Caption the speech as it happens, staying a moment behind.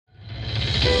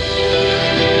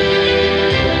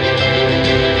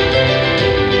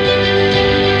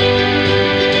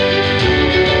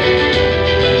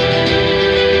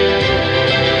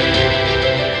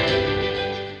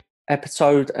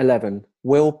Episode 11,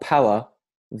 Willpower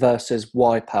versus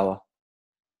Why Power.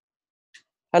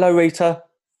 Hello, Rita.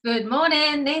 Good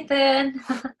morning, Nathan.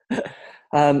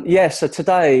 So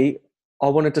today I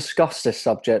want to discuss this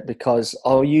subject because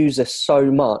I'll use this so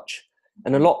much,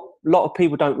 and a lot of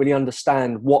people don't really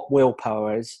understand what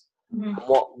willpower is Mhm. and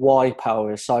what why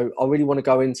power is. So I really want to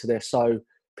go into this so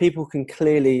people can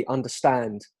clearly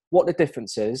understand what the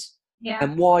difference is Yeah,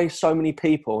 and why so many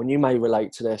people, and you may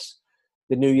relate to this,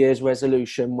 the New Year's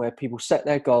resolution where people set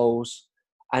their goals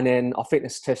and then I think the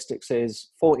statistics is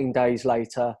 14 days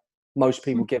later, most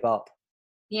people give up.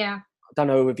 yeah. I don't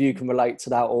know if you can relate to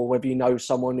that or whether you know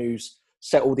someone who's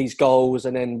set all these goals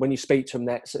and then when you speak to them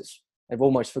next, they've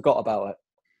almost forgot about it.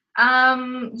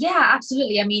 Yeah,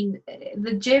 absolutely. I mean,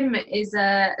 the gym is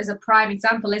a prime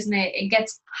example, isn't it? It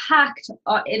gets packed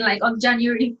in like on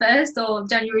January 1st or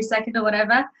January 2nd or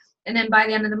whatever, and then by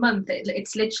the end of the month,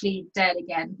 it's literally dead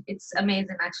again. It's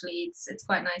amazing, actually. It's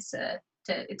quite nice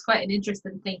it's quite an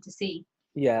interesting thing to see.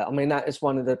 Yeah, I mean, that is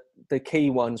one of the key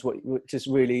ones, which is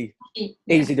really Yeah,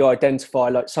 easy to identify.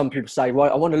 Like some people say,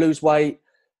 right, I want to lose weight, and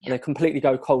yeah, they completely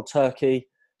go cold turkey.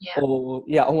 yeah. Or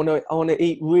yeah, I want to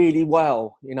eat really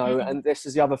well, Mhm. and this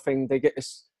is the other thing, they get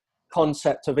this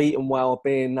concept of eating well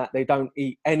being that they don't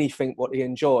eat anything what they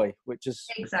enjoy, which is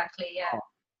Exactly. Yeah.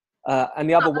 and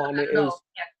the other Not one at all.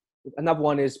 is another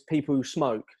one is people who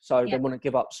smoke, so Yeah. they want to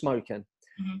give up smoking.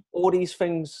 Yeah. All these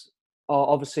things are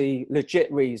obviously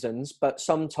legit reasons, but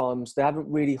sometimes they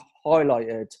haven't really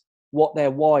highlighted what their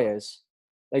why is.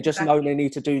 They just know Exactly. they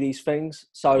need to do these things. Yeah.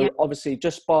 So obviously,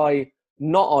 just by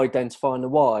not identifying the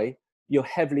why, you're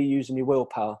heavily using your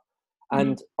willpower. Mhm.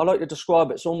 And I like to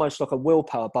describe it's almost like a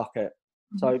willpower bucket.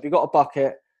 So Mhm. if you've got a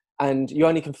bucket and you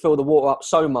only can fill the water up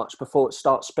so much before it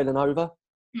starts spilling over,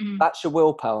 Mhm. that's your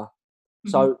willpower.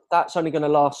 Mhm. So that's only going to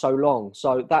last so long.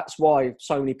 So that's why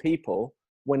so many people,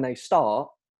 when they start,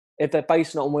 if they're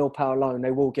basing it on willpower alone,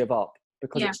 they will give up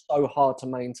because Yeah. it's so hard to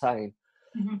maintain.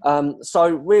 Mhm. So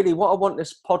really, what I want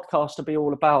this podcast to be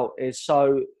all about is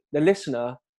so the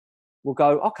listener will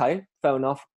go, okay, fair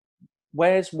enough.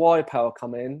 Where's why power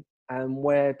come in, and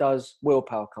where does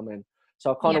willpower come in?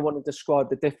 So I kind Yeah. of want to describe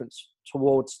the difference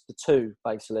towards the two,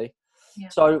 basically. Yeah.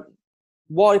 So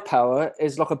why power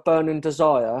is like a burning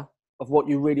desire of what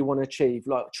you really want to achieve,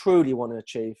 like truly want to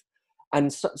achieve.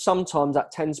 And sometimes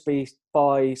that tends to be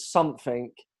by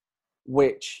something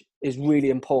which is really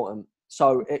important.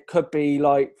 So it could be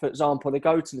like, for example, they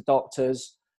go to the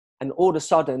doctors and all of a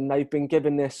sudden they've been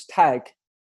given this tag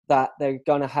that they're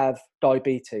going to have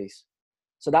diabetes.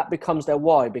 So that becomes their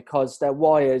why, because their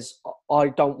why is, I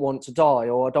don't want to die,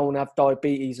 or I don't want to have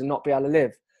diabetes and not be able to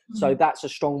live. So Mhm. that's a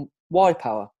strong why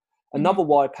power. Mhm. Another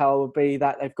why power would be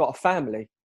that they've got a family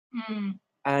Mm.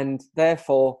 and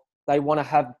therefore they want to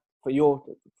have,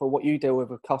 for what you deal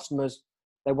with customers,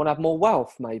 they want to have more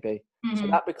wealth maybe. So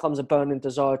Mhm. that becomes a burning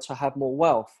desire to have more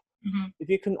wealth. Mhm. If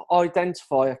you can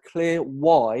identify a clear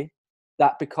why,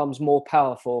 that becomes more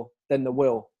powerful than the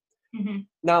will. Mhm.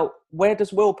 Now, where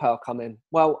does willpower come in?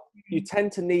 Well, you Mhm.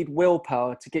 tend to need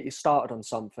willpower to get you started on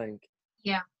something.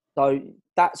 Yeah. So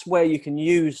that's where you can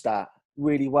use that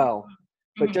really well.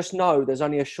 But Mhm. just know there's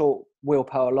only a short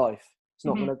willpower life.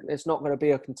 Mhm. It's not gonna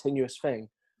be a continuous thing.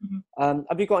 Mhm.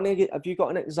 Have you got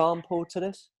an example to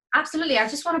this? Absolutely. I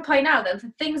just want to point out that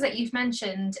the things that you've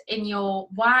mentioned in your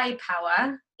why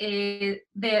power is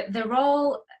they're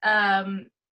all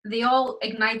they all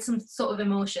ignite some sort of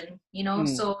emotion, Mm,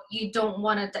 so you don't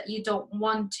want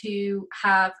to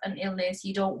have an illness,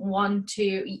 you don't want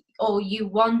to, or you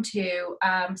want to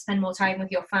spend more time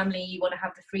with your family, you want to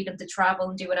have the freedom to travel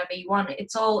and do whatever you want.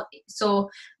 It's all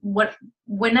so what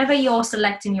whenever you're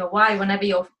selecting your why, whenever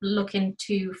you're looking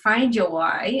to find your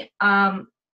why,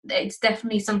 it's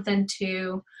definitely something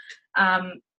to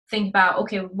um, think about.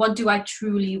 Okay, what do I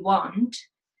truly want?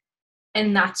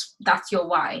 And that's your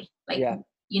why. Like, yeah,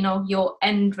 your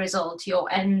end result, your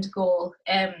end goal,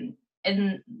 and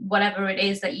whatever it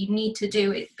is that you need to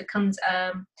do, it becomes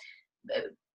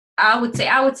I would say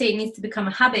it needs to become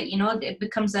a habit. It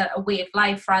becomes a way of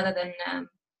life rather than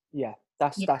yeah.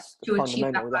 That's yeah, that's the to achieve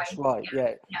that fundamental. That's why. right. Yeah, Yeah,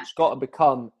 yeah. it's got to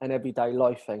become an everyday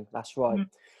life thing. That's right. Mhm.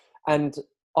 And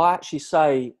I actually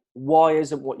say, why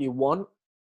isn't what you want?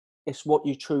 It's what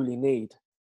you truly need.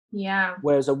 Yeah.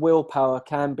 Whereas a willpower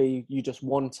can be you just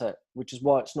want it, which is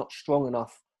why it's not strong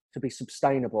enough to be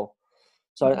sustainable.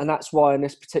 So, Mhm. and that's why in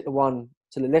this particular one,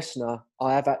 to the listener,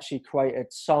 I have actually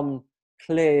created some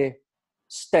clear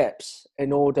steps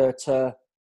in order to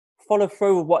follow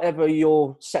through with whatever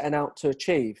you're setting out to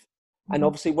achieve. And Mhm.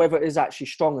 obviously, whether it is actually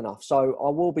strong enough. So, I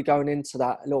will be going into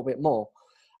that a little bit more.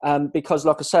 Because,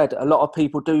 like I said, a lot of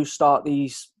people do start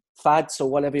these fads or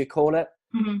whatever you call it.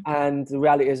 Mm-hmm. And the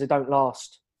reality is they don't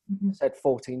last. Mm-hmm. I said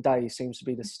 14 days seems to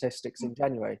be the statistics in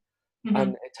January. Mm-hmm.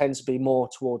 And it tends to be more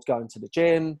towards going to the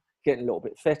gym, getting a little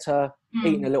bit fitter,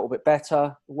 eating a little bit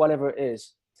better, whatever it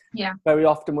is. Yeah. Very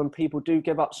often when people do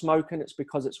give up smoking, it's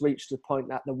because it's reached the point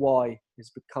that the why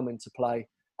has come into play,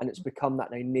 and it's become that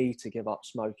they need to give up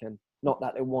smoking, not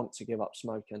that they want to give up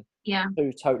smoking. Yeah.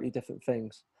 Two totally different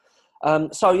things.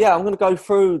 So yeah, I'm going to go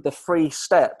through the 3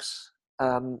 steps,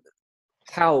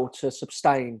 how to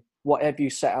sustain whatever you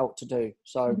set out to do.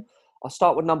 So I'll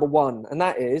start with number 1, and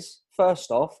that is, first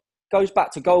off, goes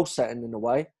back to goal setting in a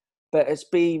way, but it's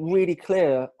be really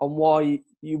clear on why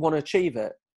you want to achieve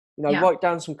it. You know, write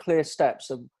down some clear steps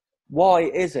of why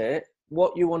is it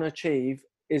what you want to achieve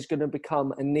is going to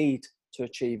become a need to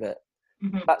achieve it.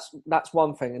 Mm-hmm. That's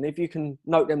one thing. And if you can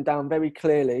note them down very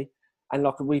clearly, and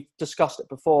like we've discussed it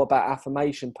before about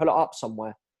affirmation, put it up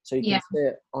somewhere so you can see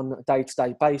it on a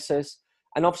day-to-day basis.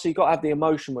 And obviously you've got to have the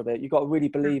emotion with it. You've got to really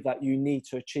believe that you need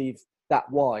to achieve that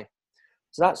why.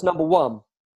 So that's number 1.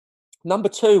 Number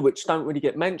 2, which don't really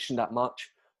get mentioned that much,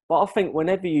 but I think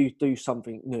whenever you do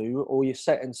something new or you're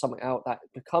setting something out that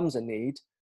becomes a need,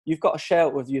 you've got to share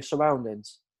it with your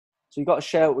surroundings. So you've got to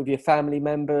share it with your family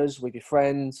members, with your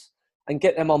friends, and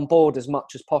get them on board as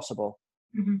much as possible.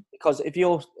 Mm-hmm. Because if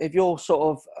you're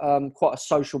sort of quite a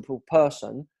sociable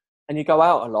person and you go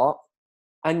out a lot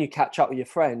and you catch up with your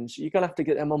friends, you're going to have to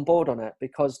get them on board on it,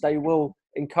 because they will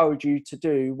encourage you to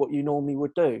do what you normally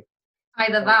would do.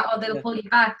 Either that or they'll pull you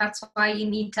back. That's why you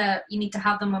need to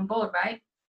have them on board, right?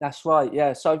 That's right,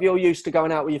 yeah. So if you're used to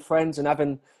going out with your friends and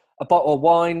having a bottle of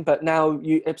wine, but now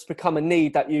it's become a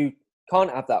need that you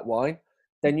can't have that wine,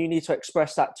 then you need to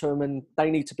express that to them, and they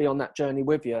need to be on that journey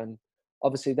with you. And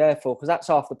obviously, therefore, because that's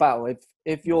half the battle.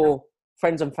 If your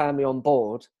friends and family on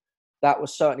board, that will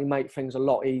certainly make things a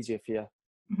lot easier for you.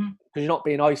 Because you're not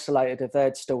being isolated if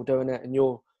they're still doing it and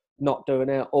you're not doing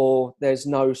it, or there's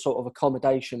no sort of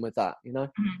accommodation with that, you know?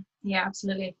 Yeah,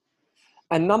 absolutely.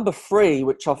 And number 3,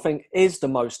 which I think is the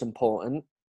most important,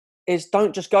 is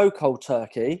don't just go cold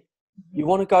turkey. You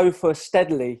want to go for a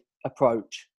steadily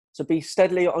approach. So be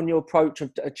steadily on your approach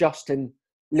of adjusting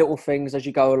little things as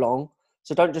you go along.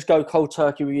 So don't just go cold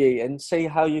turkey with eating. See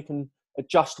how you can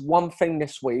adjust one thing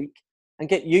this week and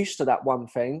get used to that one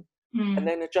thing, and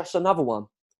then adjust another one.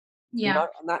 Yeah. You know?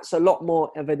 And that's a lot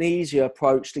more of an easier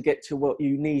approach to get to what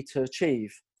you need to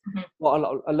achieve.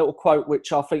 A little quote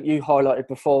which I think you highlighted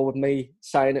before with me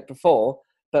saying it before,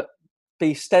 but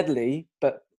be steadily,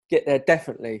 but get there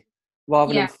definitely,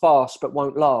 rather than fast but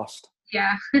won't last.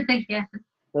 Yeah. Yeah.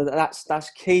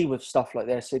 That's key with stuff like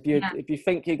this. If you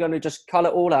think you're going to just cull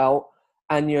it all out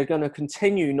and you're going to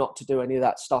continue not to do any of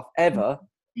that stuff ever,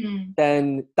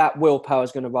 then that willpower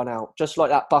is going to run out. Just like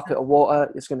that bucket of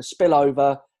water, it's going to spill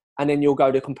over, and then you'll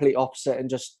go the complete opposite and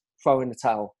just throw in the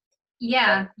towel.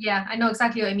 Yeah, I know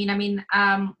exactly what I mean. I mean,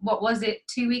 what was it,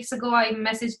 2 weeks ago, I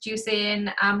messaged you saying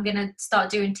I'm going to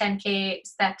start doing 10K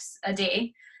steps a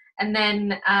day. And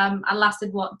then I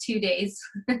lasted, 2 days?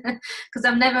 Because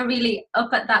I'm never really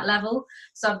up at that level.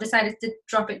 So I've decided to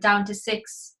drop it down to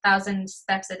 6,000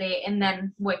 steps a day and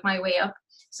then work my way up.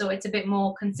 So it's a bit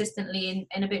more consistently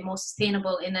and a bit more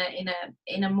sustainable in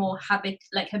a more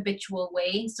habitual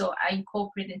way. So I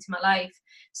incorporate into my life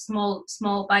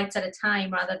small bites at a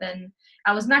time, rather than,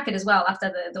 I was knackered as well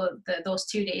after those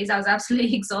 2 days. I was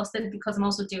absolutely exhausted because I'm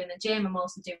also doing the gym. I'm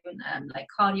also doing like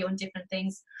cardio and different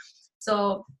things.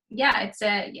 So yeah, it's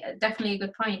definitely a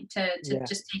good point to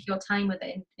just take your time with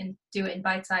it and do it in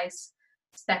bite-sized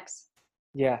steps.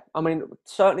 Yeah, I mean,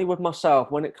 certainly with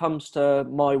myself, when it comes to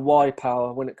my why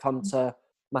power, when it comes to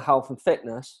my health and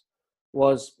fitness,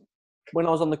 was when I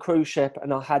was on the cruise ship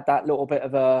and I had that little bit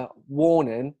of a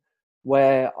warning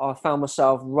where I found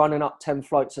myself running up 10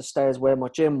 flights of stairs where my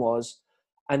gym was,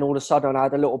 and all of a sudden I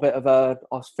had a little bit of I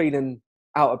was feeling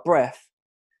out of breath.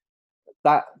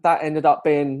 That ended up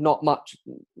being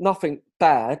nothing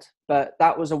bad, but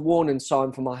that was a warning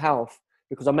sign for my health,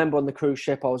 because I remember on the cruise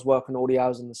ship I was working all the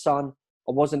hours in the sun.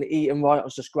 I wasn't eating right. I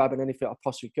was just grabbing anything I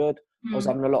possibly could. I was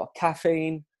having a lot of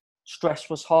caffeine.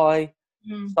 Stress was high.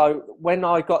 So when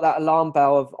I got that alarm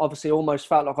bell of obviously almost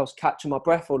felt like I was catching my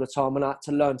breath all the time and I had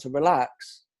to learn to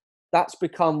relax, that's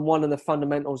become one of the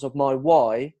fundamentals of my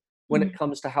why when it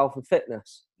comes to health and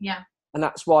fitness. Yeah. And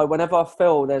that's why whenever I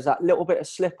feel there's that little bit of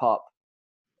slip up,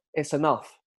 it's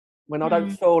enough. When I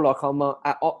don't feel like I'm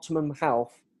at optimum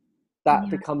health, that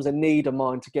becomes a need of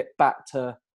mine to get back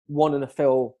to wanting to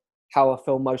feel how I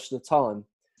feel most of the time.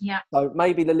 Yeah. So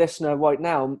maybe the listener right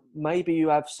now, maybe you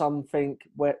have something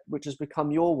which has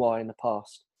become your why in the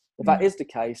past. If that is the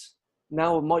case,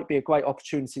 now it might be a great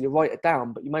opportunity to write it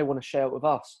down, but you may want to share it with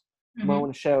us. You might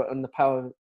want to share it on the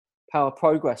Power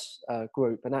Progress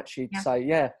group, and actually say,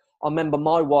 yeah, I remember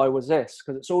my why was this,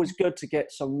 because it's always good to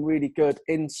get some really good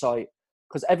insight,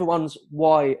 because everyone's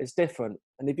why is different.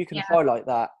 And if you can highlight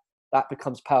that, that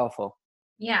becomes powerful.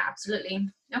 Yeah, absolutely.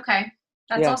 Okay.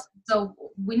 That's awesome. So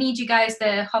we need you guys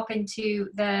to hop into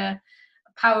the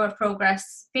Power of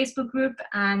Progress Facebook group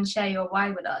and share your why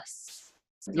with us.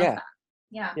 Yeah.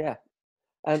 Yeah. Yeah.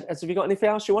 And have you got anything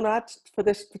else you want to add for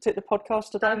this particular podcast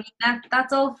today? I mean,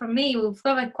 that's all from me. We've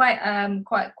covered quite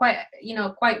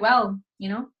well,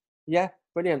 Yeah,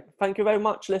 brilliant. Thank you very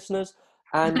much, listeners.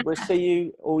 And we'll see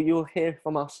you, or you'll hear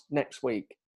from us next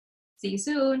week. See you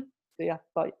soon. See ya.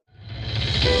 Bye.